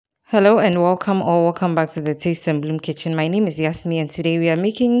Hello and welcome back to the Taste and Bloom Kitchen. My name is Yasmi and today we are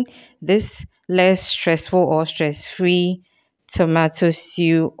making this less stressful or stress-free tomato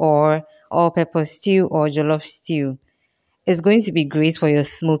stew or all-pepper stew or jollof stew. It's going to be great for your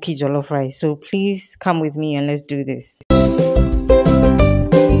smoky jollof rice. So please come with me and let's do this.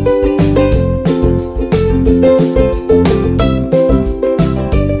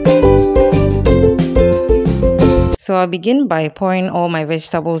 So I'll begin by pouring all my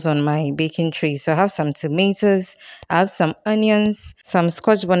vegetables on my baking tray. So I have some tomatoes, I have some onions, some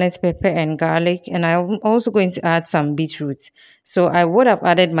scotch bonnet pepper and garlic, and I'm also going to add some beetroot. So I would have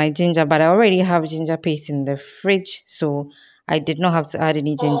added my ginger, but I already have ginger paste in the fridge, so I did not have to add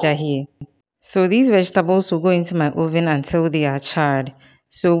any ginger here. So these vegetables will go into my oven until they are charred.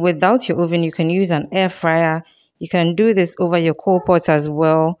 So without your oven, you can use an air fryer. You can do this over your coal pot as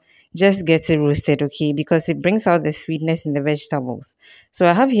well. Just get it roasted, okay? Because it brings out the sweetness in the vegetables. So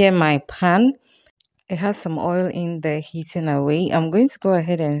I have here my pan. It has some oil in there heating away. I'm going to go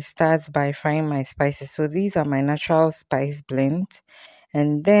ahead and start by frying my spices. So these are my natural spice blend.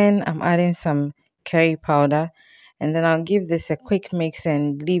 And then I'm adding some curry powder. And then I'll give this a quick mix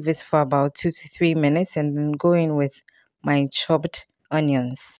and leave it for about 2 to 3 minutes and then go in with my chopped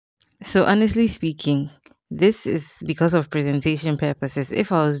onions. So honestly speaking, this is because of presentation purposes.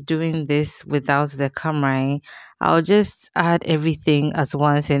 If I was doing this without the camera, I'll just add everything at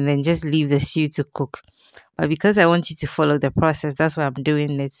once and then just leave the stew to cook. But because I want you to follow the process, that's why I'm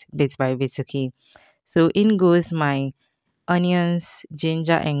doing it bit by bit, okay? So in goes my onions,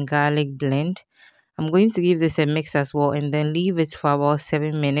 ginger and garlic blend. I'm going to give this a mix as well and then leave it for about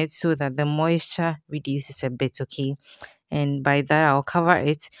 7 minutes so that the moisture reduces a bit, okay? And by that I'll cover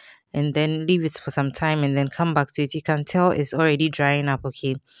it and then leave it for some time and then come back to it. You can tell it's already drying up,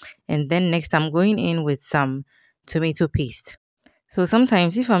 okay? And then next I'm going in with some tomato paste. So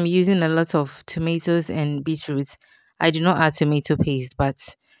sometimes if I'm using a lot of tomatoes and beetroots, I do not add tomato paste, but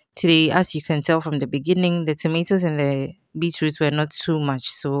today, as you can tell from the beginning, the tomatoes and the beetroots were not too much,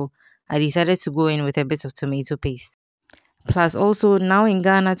 so I decided to go in with a bit of tomato paste. Plus also now in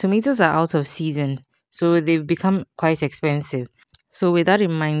Ghana, tomatoes are out of season, so they've become quite expensive. So with that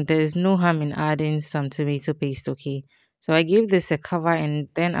in mind, there's no harm in adding some tomato paste, okay? So I gave this a cover and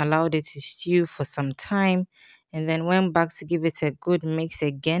then allowed it to stew for some time and then went back to give it a good mix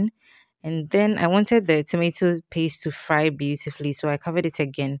again. And then I wanted the tomato paste to fry beautifully, so I covered it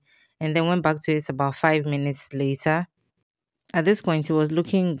again and then went back to it about 5 minutes later. At this point, it was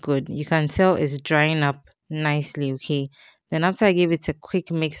looking good. You can tell it's drying up nicely, okay? Then after I gave it a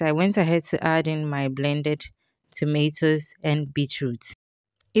quick mix, I went ahead to add in my blended tomatoes and beetroot.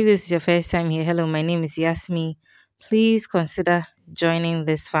 If this is your first time here, hello, my name is Yasmi. Please consider joining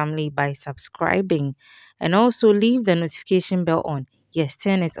this family by subscribing and also leave the notification bell on. Yes,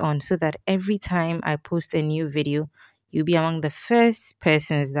 turn it on so that every time I post a new video, you'll be among the first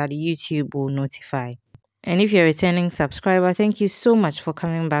persons that YouTube will notify. And if you're a returning subscriber, thank you so much for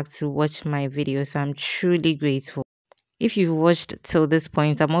coming back to watch my videos. I'm truly grateful. If you've watched till this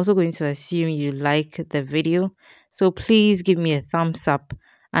point, I'm also going to assume you like the video. So please give me a thumbs up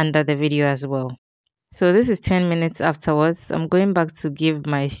under the video as well. So this is 10 minutes afterwards. I'm going back to give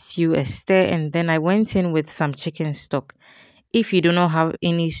my stew a stir and then I went in with some chicken stock. If you do not have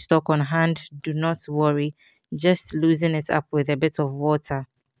any stock on hand, do not worry. Just loosen it up with a bit of water.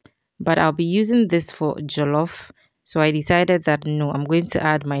 But I'll be using this for jollof. So I decided that no, I'm going to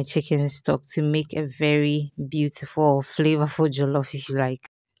add my chicken stock to make a very beautiful, flavorful jollof if you like.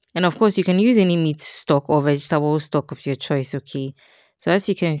 And of course, you can use any meat stock or vegetable stock of your choice, okay? So as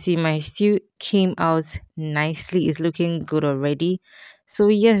you can see, my stew came out nicely. It's looking good already. So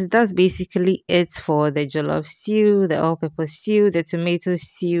yes, that's basically it for the jollof stew, the all-pepper stew, the tomato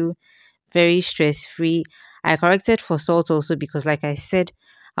stew. Very stress-free. I corrected for salt also because like I said,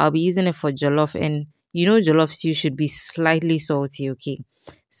 I'll be using it for jollof and you know jollof stew should be slightly salty, okay?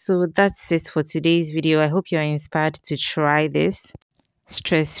 So that's it for today's video. I hope you're inspired to try this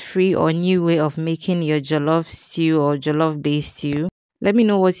stress-free or new way of making your jollof stew or jollof based stew. Let me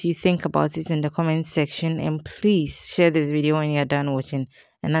know what you think about it in the comment section and please share this video when you're done watching.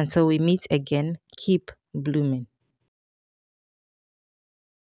 And until we meet again, keep blooming.